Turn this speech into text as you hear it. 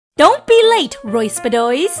Don't be late, Royce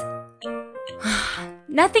Bedoys.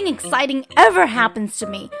 Nothing exciting ever happens to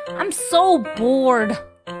me. I'm so bored.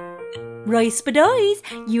 Royce Bedoys,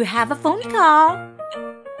 you have a phone call.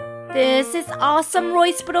 This is awesome,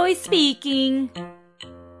 Royce Bedoys speaking.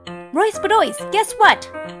 Royce Bedoys, guess what?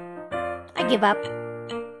 I give up.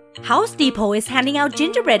 House Depot is handing out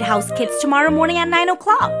gingerbread house kits tomorrow morning at 9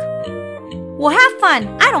 o'clock. Well, have fun.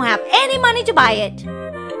 I don't have any money to buy it.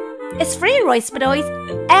 It's free, Royce Bedoys.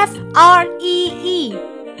 F-R-E-E.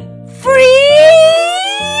 Free?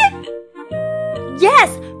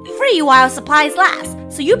 Yes, free while supplies last.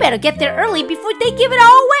 So you better get there early before they give it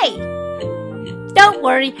all away. Don't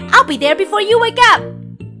worry, I'll be there before you wake up.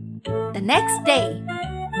 The next day.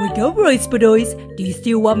 Wake up, Royce Bedoys. Do you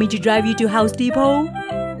still want me to drive you to House Depot?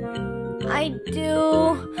 I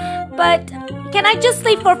do, but can I just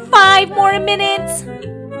sleep for 5 more minutes?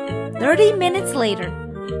 30 minutes later.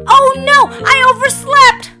 Oh no, I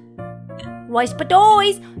overslept! Royce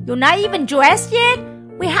Bedoys, you're not even dressed yet?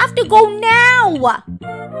 We have to go now!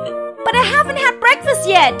 But I haven't had breakfast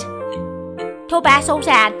yet! Too bad, so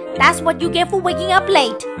sad. That's what you get for waking up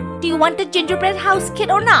late. Do you want the gingerbread house kit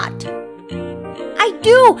or not? I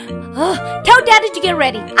do! Tell Daddy to get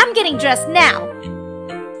ready. I'm getting dressed now.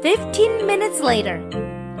 15 minutes later.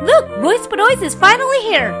 Look, Royce Bedoys is finally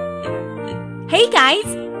here. Hey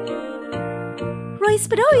guys! Royce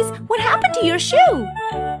Bedoys, what happened to your shoe?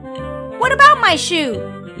 What about my shoe?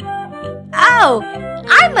 Oh,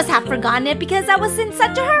 I must have forgotten it because I was in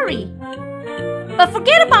such a hurry. But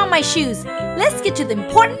forget about my shoes. Let's get to the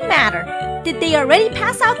important matter. Did they already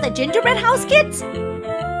pass out the gingerbread house kits?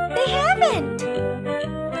 They haven't.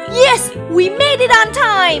 Yes, we made it on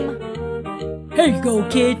time. Here you go,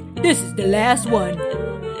 kid. This is the last one.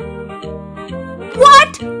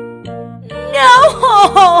 What?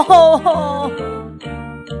 No!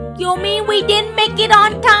 You mean we didn't make it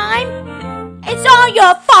on time? It's all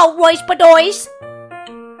your fault, Royce Bedoys.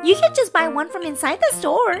 You can just buy one from inside the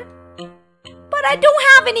store. But I don't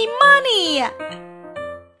have any money.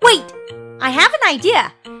 Wait, I have an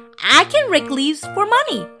idea. I can rake leaves for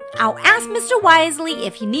money. I'll ask Mr. Wisely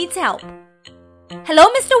if he needs help.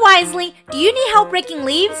 Hello, Mr. Wisely. Do you need help raking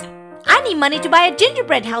leaves? I need money to buy a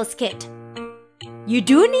gingerbread house kit. You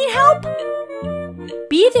do need help?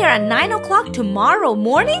 Be there at 9 o'clock tomorrow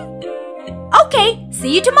morning? Okay,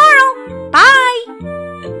 see you tomorrow. Bye.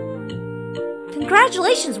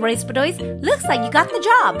 Congratulations, Royce Bedoys. Looks like you got the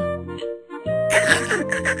job.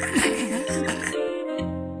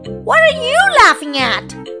 What are you laughing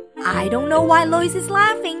at? I don't know why Lois is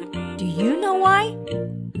laughing. Do you know why?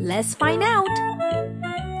 Let's find out.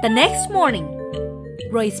 The next morning.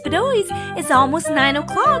 Royce Bedoys, it's almost 9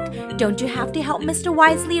 o'clock. Don't you have to help Mr.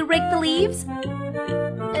 Wisely rake the leaves?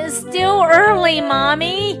 It's still early,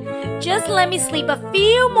 Mommy. Just let me sleep a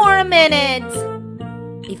few more minutes.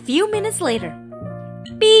 A few minutes later.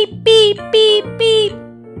 Beep, beep, beep, beep.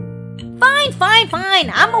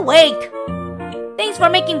 Fine. I'm awake. Thanks for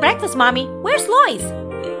making breakfast, Mommy. Where's Lois?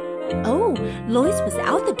 Oh, Lois was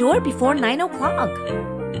out the door before 9 o'clock.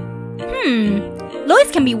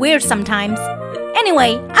 Lois can be weird sometimes.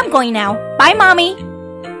 Anyway, I'm going now. Bye, Mommy.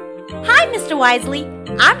 Hi, Mr. Wisely.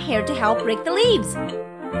 I'm here to help rake the leaves.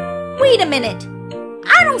 Wait a minute.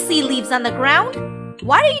 I don't see leaves on the ground.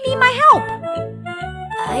 Why do you need my help?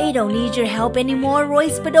 I don't need your help anymore,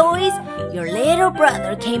 Royce Bedoys. Your little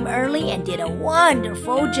brother came early and did a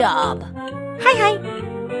wonderful job. Hi.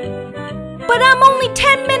 But I'm only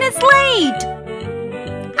 10 minutes late.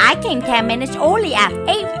 I came 10 minutes early at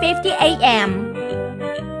 8:50 a.m.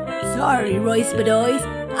 Sorry, Royce Bedoys.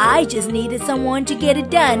 I just needed someone to get it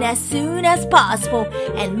done as soon as possible,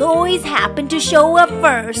 and Lois happened to show up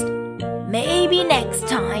first. Maybe next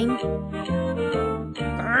time.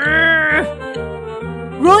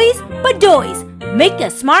 Royce Bedoys, make a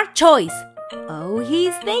smart choice. Oh,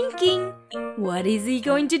 he's thinking. What is he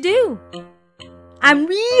going to do? I'm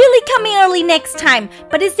really coming early next time,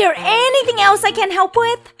 but is there anything else I can help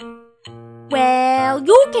with? Well,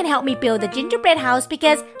 you can help me build the gingerbread house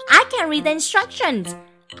because I can't read the instructions.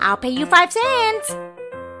 I'll pay you 5 cents.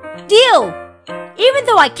 Deal! Even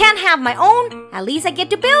though I can't have my own, at least I get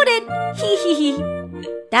to build it. Hee.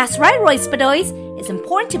 That's right, Royce Bedoys. It's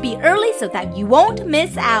important to be early so that you won't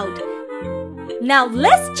miss out. Now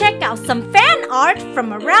let's check out some fan art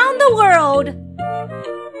from around the world.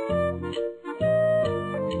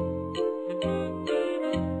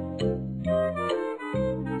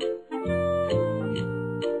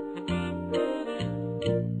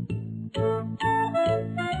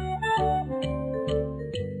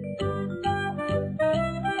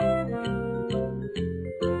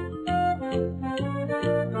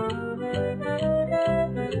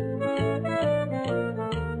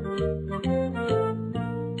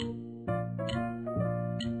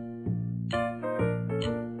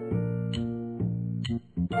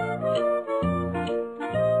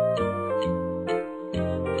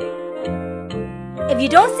 If you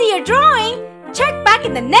don't see your drawing, check back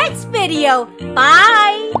in the next video.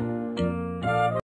 Bye!